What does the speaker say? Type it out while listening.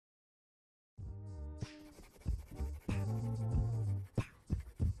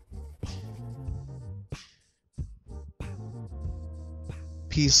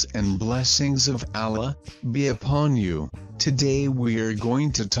Peace and blessings of Allah be upon you. Today we are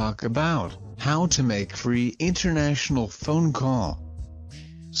going to talk about how to make free international phone call.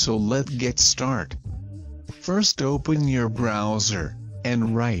 So let's get started. First open your browser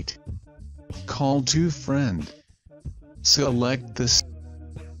and write call to friend. Select this.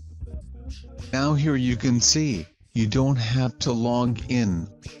 Now here you can see, you don't have to log in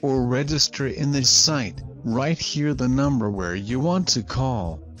or register in this site. Right here the number where you want to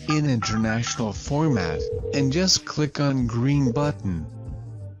call, in international format, and just click on green button.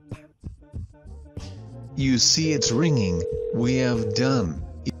 You see it's ringing, we have done.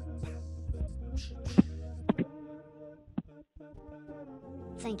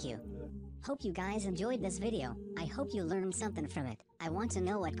 Thank you. Hope you guys enjoyed this video. I hope you learned something from it. I want to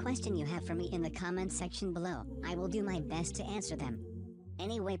know what question you have for me in the comment section below. I will do my best to answer them.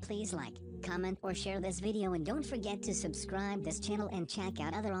 Anyway, please like, comment or share this video, and don't forget to subscribe this channel and check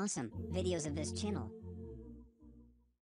out other awesome videos of this channel.